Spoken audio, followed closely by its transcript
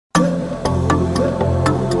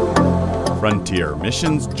Frontier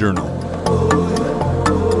Missions Journal.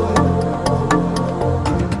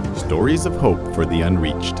 Stories of hope for the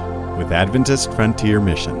unreached with Adventist Frontier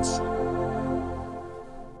Missions.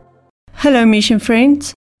 Hello, mission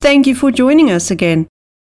friends. Thank you for joining us again.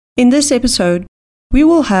 In this episode, we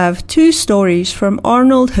will have two stories from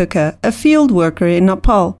Arnold Hooker, a field worker in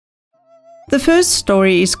Nepal. The first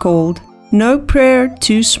story is called No Prayer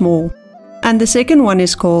Too Small, and the second one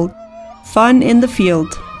is called Fun in the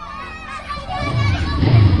Field.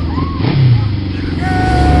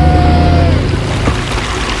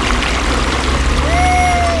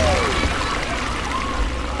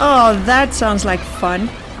 Oh, that sounds like fun.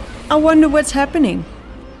 I wonder what's happening.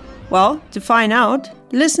 Well, to find out,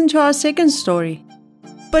 listen to our second story.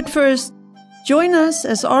 But first, join us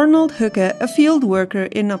as Arnold Hooker, a field worker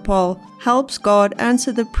in Nepal, helps God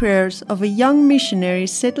answer the prayers of a young missionary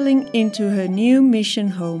settling into her new mission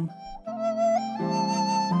home.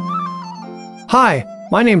 Hi,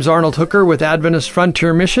 my name's Arnold Hooker with Adventist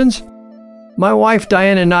Frontier Missions. My wife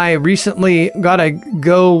Diane and I recently got to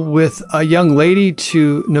go with a young lady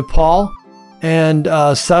to Nepal and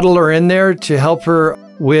settle her in there to help her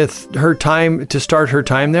with her time, to start her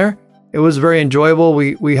time there. It was very enjoyable.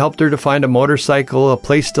 We helped her to find a motorcycle, a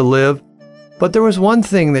place to live. But there was one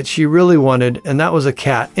thing that she really wanted, and that was a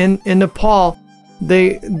cat. In Nepal,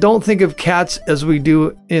 they don't think of cats as we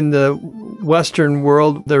do in the Western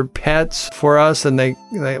world. They're pets for us, and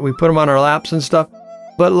we put them on our laps and stuff.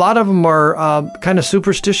 But a lot of them are kind of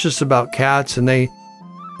superstitious about cats, and they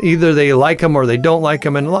like them or they don't like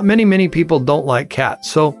them. And many people don't like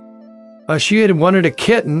cats. So she had wanted a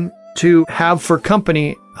kitten to have for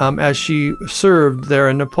company as she served there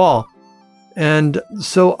in Nepal. And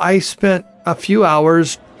so I spent a few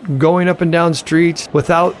hours going up and down streets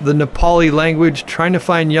without the Nepali language, trying to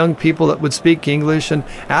find young people that would speak English and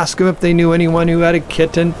ask them if they knew anyone who had a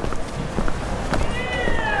kitten.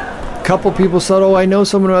 A couple people said, I know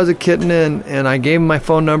someone who has a kitten, and I gave them my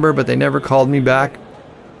phone number, but they never called me back.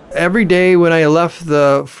 Every day when I left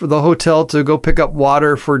the hotel to go pick up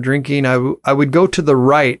water for drinking, I would go to the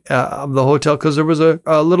right of the hotel because there was a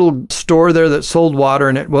little store there that sold water,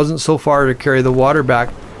 and it wasn't so far to carry the water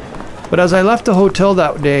back. But as I left the hotel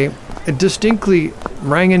that day, it distinctly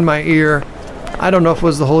rang in my ear. I don't know if it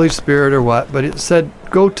was the Holy Spirit or what, but it said,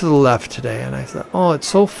 go to the left today. And I thought, it's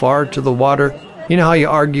so far to the water. You know how you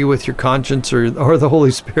argue with your conscience or the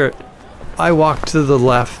Holy Spirit. I walked to the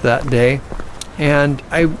left that day, and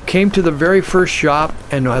I came to the very first shop,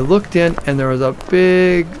 and I looked in, and there was a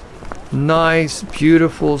big, nice,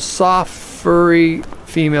 beautiful, soft, furry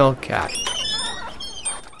female cat.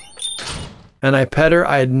 And I pet her.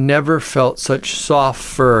 I had never felt such soft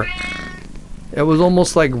fur. It was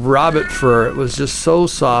almost like rabbit fur. It was just so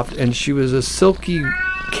soft, and she was a silky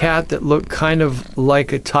cat that looked kind of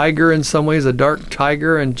like a tiger in some ways, a dark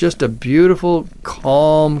tiger, and just a beautiful,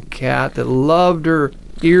 calm cat that loved her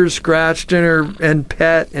ears scratched and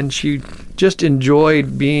pet, and she just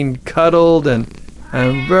enjoyed being cuddled, and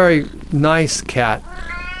a very nice cat.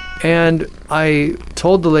 And I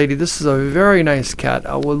told the lady, this is a very nice cat.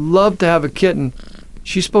 I would love to have a kitten.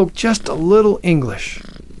 She spoke just a little English.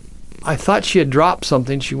 I thought she had dropped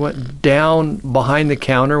something. She went down behind the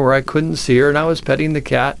counter where I couldn't see her, and I was petting the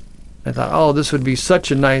cat. I thought, this would be such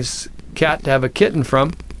a nice cat to have a kitten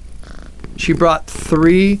from. She brought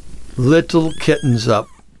 3 little kittens up,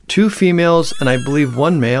 2 females and I believe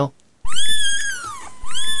 1 male.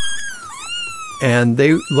 And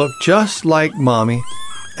they looked just like mommy,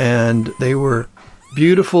 and they were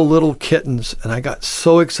beautiful little kittens. And I got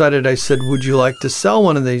so excited. I said, would you like to sell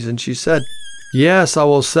one of these? And she said, yes, I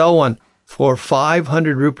will sell one for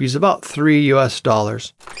 500 rupees, about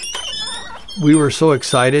 $3. We were so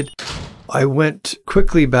excited. I went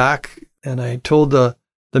quickly back, and I told the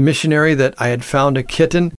missionary that I had found a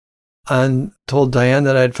kitten, and told Diane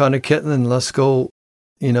that I had found a kitten, and let's go,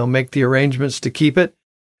 make the arrangements to keep it.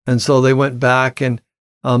 And so they went back, and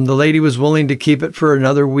the lady was willing to keep it for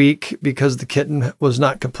another week because the kitten was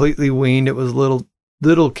not completely weaned. It was a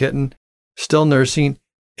little kitten, still nursing.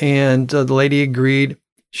 And the lady agreed.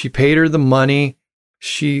 She paid her the money.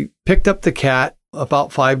 She picked up the cat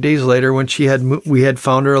about 5 days later when we had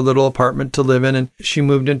found her a little apartment to live in, and she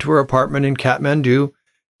moved into her apartment in Kathmandu.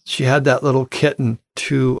 She had that little kitten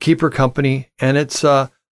to keep her company, and it's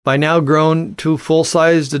by now grown to a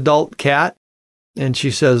full-sized adult cat. And she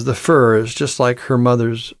says the fur is just like her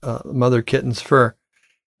mother kitten's fur.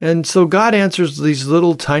 And so God answers these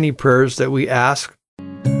little tiny prayers that we ask.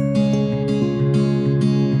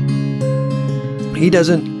 He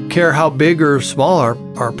doesn't care how big or small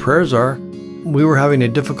our prayers are. We were having a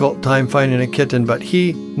difficult time finding a kitten, but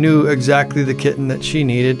he knew exactly the kitten that she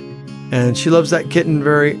needed. and she loves that kitten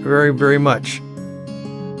very, very, very much.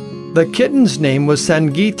 The kitten's name was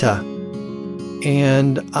Sangita,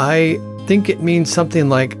 and I think it means something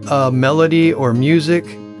like melody or music.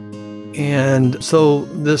 And so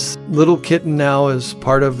this little kitten now is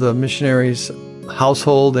part of the missionary's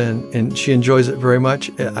household, and she enjoys it very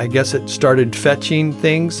much. I guess it started fetching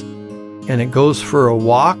things, and it goes for a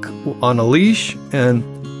walk on a leash, and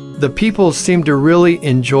the people seem to really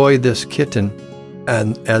enjoy this kitten.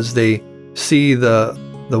 And as they see the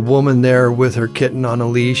woman there with her kitten on a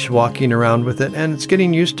leash walking around with it, and it's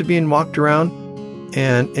getting used to being walked around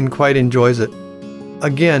and quite enjoys it.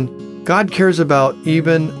 Again, God cares about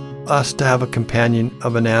even us to have a companion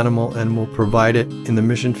of an animal and will provide it in the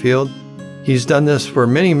mission field. He's done this for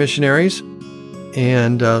many missionaries,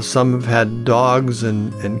 and some have had dogs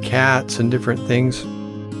and cats and different things.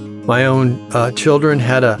 My own children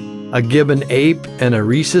had a gibbon ape and a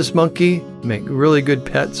rhesus monkey, make really good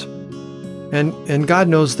pets. And God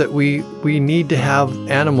knows that we need to have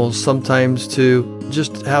animals sometimes to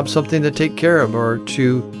just have something to take care of, or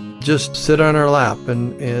to just sit on our lap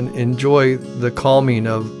and enjoy the calming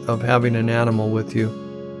of having an animal with you.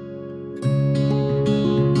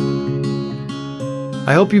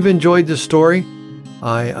 I hope you've enjoyed this story.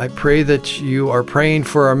 I pray that you are praying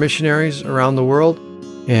for our missionaries around the world,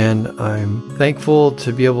 and I'm thankful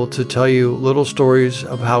to be able to tell you little stories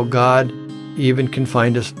of how God even can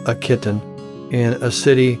find us a kitten in a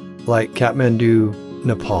city like Kathmandu,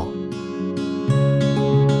 Nepal.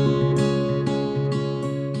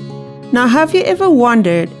 Now, have you ever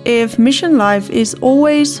wondered if mission life is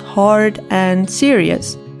always hard and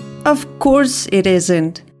serious? Of course it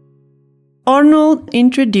isn't. Arnold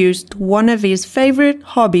introduced one of his favorite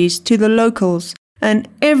hobbies to the locals, and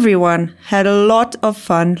everyone had a lot of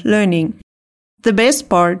fun learning. The best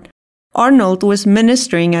part, Arnold was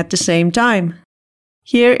ministering at the same time.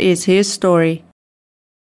 Here is his story.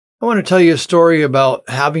 I want to tell you a story about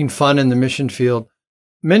having fun in the mission field.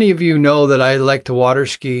 Many of you know that I like to water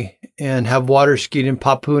ski and have water skied in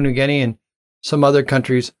Papua New Guinea and some other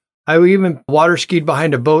countries. I even water skied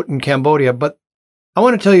behind a boat in Cambodia, but I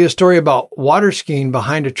want to tell you a story about water skiing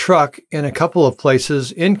behind a truck in a couple of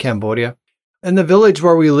places in Cambodia. In the village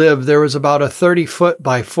where we live, there was about a 30-foot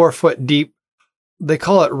by 4-foot deep, they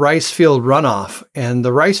call it rice field runoff. And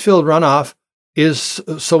the rice field runoff is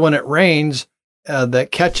so when it rains,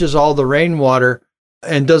 that catches all the rainwater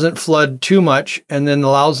and doesn't flood too much, and then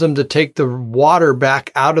allows them to take the water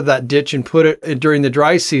back out of that ditch and put it during the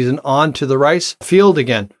dry season onto the rice field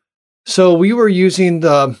again. So we were using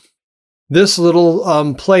this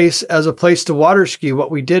little place as a place to water ski. What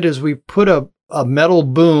we did is we put a metal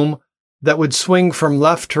boom that would swing from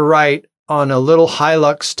left to right on a little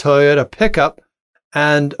Hilux Toyota pickup,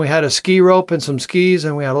 and we had a ski rope and some skis,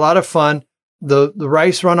 and we had a lot of fun. The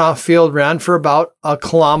rice runoff field ran for about a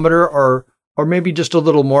kilometer or maybe just a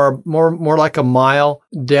little more like a mile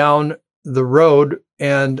down the road.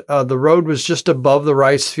 And the road was just above the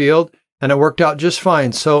rice field, and it worked out just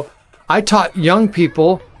fine. So I taught young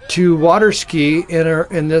people to water ski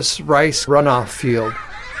in this rice runoff field.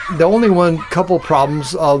 The only couple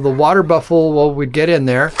problems, the water buffalo would get in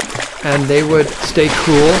there and they would stay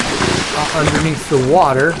cool underneath the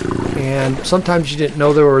water. And sometimes you didn't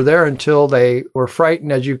know they were there until they were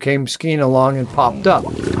frightened as you came skiing along and popped up.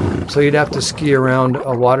 So you'd have to ski around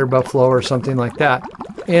a water buffalo or something like that.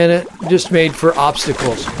 And it just made for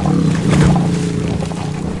obstacles.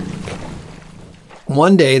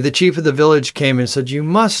 One day, the chief of the village came and said, "You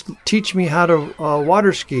must teach me how to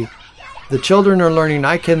water ski. The children are learning,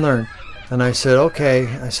 I can learn." And I said, "Okay."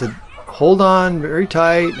 I said, "Hold on very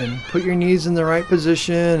tight and put your knees in the right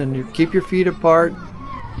position and you keep your feet apart."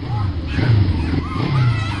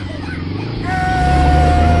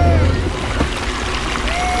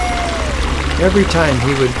 Every time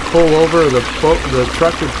he would pull over, the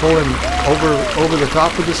truck would pull him over the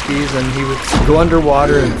top of the skis, and he would go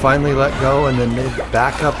underwater and finally let go, and then they'd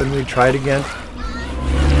back up and we'd try it again.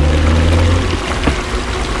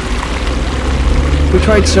 We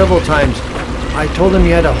tried several times. I told him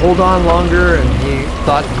he had to hold on longer, and he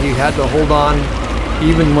thought he had to hold on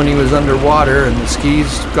even when he was underwater, and the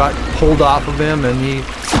skis got pulled off of him, and he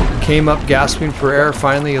came up gasping for air.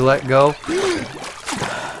 Finally, he let go.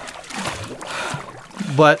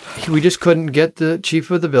 But we just couldn't get the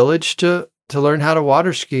chief of the village to learn how to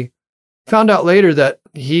water ski. Found out later that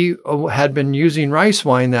he had been using rice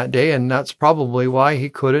wine that day, and that's probably why he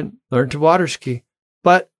couldn't learn to water ski.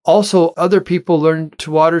 But also, other people learned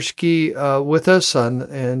to water ski with us,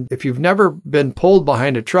 and if you've never been pulled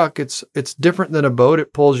behind a truck, it's different than a boat.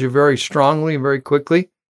 It pulls you very strongly and very quickly.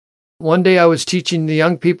 One day I was teaching the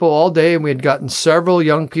young people all day, and we had gotten several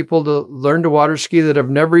young people to learn to water ski that have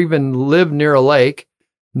never even lived near a lake,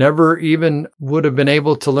 never even would have been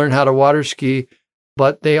able to learn how to water ski,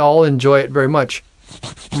 but they all enjoy it very much.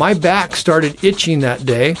 My back started itching that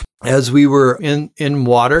day as we were in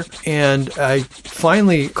water, and I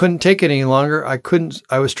finally couldn't take it any longer. I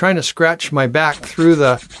was trying to scratch my back through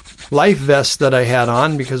the life vest that I had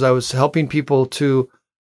on because I was helping people to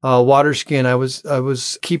water ski, and I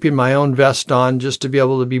was keeping my own vest on just to be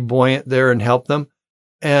able to be buoyant there and help them.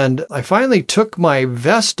 And I finally took my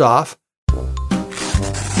vest off,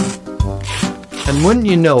 and wouldn't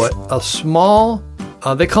you know it, a small,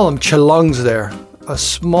 they call them chalungs there, a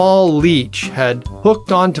small leech had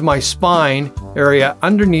hooked onto my spine area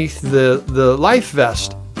underneath the life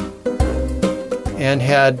vest and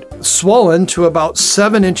had swollen to about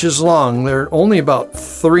 7 inches long. They're only about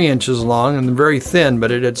 3 inches long and very thin,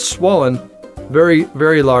 but it had swollen very,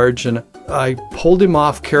 very large. And I pulled him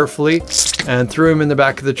off carefully and threw him in the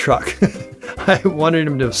back of the truck. I wanted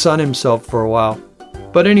him to sun himself for a while.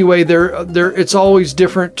 But anyway, it's always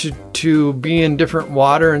different to be in different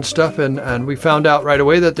water and stuff. And we found out right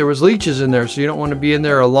away that there was leeches in there. So you don't want to be in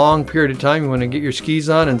there a long period of time. You want to get your skis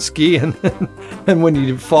on and ski. And when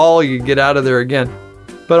you fall, you get out of there again.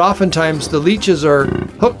 But oftentimes the leeches are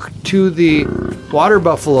hooked to the water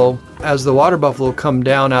buffalo as the water buffalo come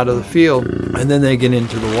down out of the field, and then they get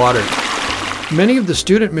into the water. Many of the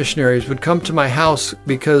student missionaries would come to my house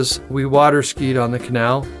because we water skied on the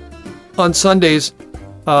canal. On Sundays,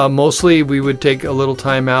 mostly we would take a little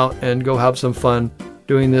time out and go have some fun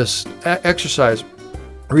doing this exercise.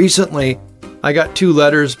 Recently, I got 2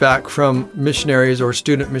 letters back from missionaries or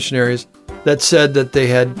student missionaries that said that they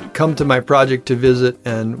had come to my project to visit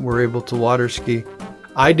and were able to water ski.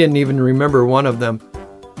 I didn't even remember one of them.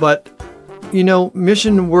 But,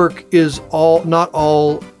 mission work is not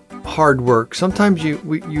all hard work. Sometimes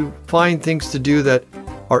you find things to do that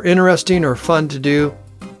are interesting or fun to do,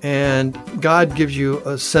 and God gives you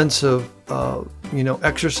a sense of,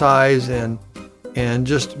 exercise and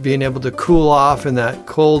just being able to cool off in that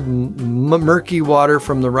cold, murky water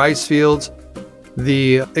from the rice fields.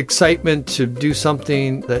 The excitement to do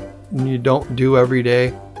something that you don't do every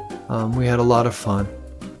day. We had a lot of fun.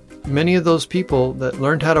 Many of those people that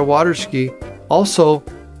learned how to water ski also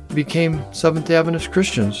became Seventh-day Adventist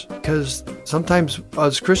Christians, because sometimes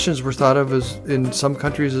as Christians we're thought of as in some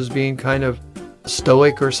countries as being kind of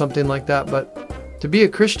stoic or something like that. But to be a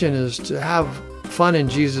Christian is to have fun in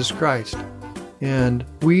Jesus Christ. And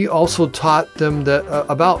we also taught them that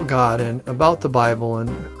about God and about the Bible and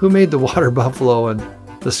who made the water buffalo and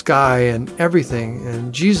the sky and everything.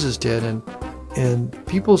 And Jesus did. And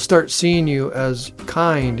people start seeing you as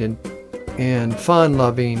kind and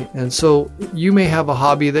fun-loving. And so you may have a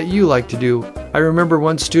hobby that you like to do. I remember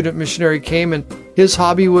one student missionary came and his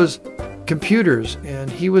hobby was computers. And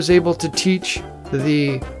he was able to teach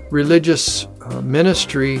the religious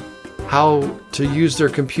ministry how to use their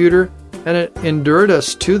computer. And it endured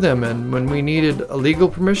us to them. And when we needed a legal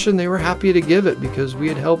permission, they were happy to give it because we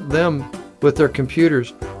had helped them with their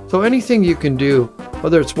computers. So anything you can do,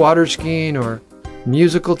 whether it's water skiing or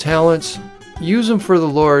musical talents, use them for the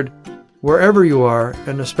Lord wherever you are,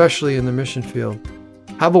 and especially in the mission field.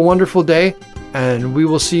 Have a wonderful day, and we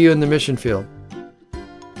will see you in the mission field.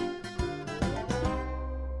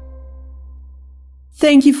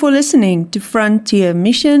 Thank you for listening to Frontier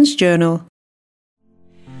Missions Journal.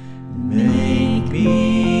 Make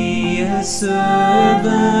me a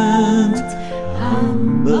servant,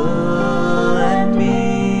 humble and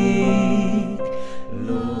meek,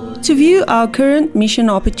 Lord. To view our current mission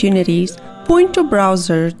opportunities, point your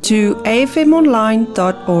browser to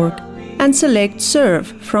afmonline.org and select Serve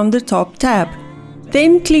from the top tab.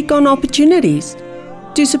 Then click on Opportunities.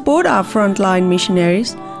 To support our frontline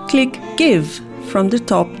missionaries, click Give from the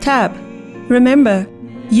top tab. Remember,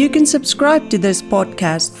 you can subscribe to this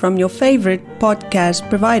podcast from your favorite podcast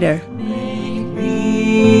provider. Make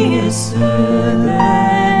me a servant,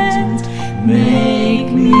 make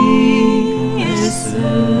me a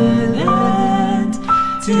servant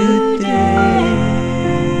today.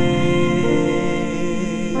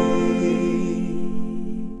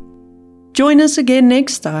 Join us again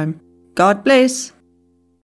next time. God bless.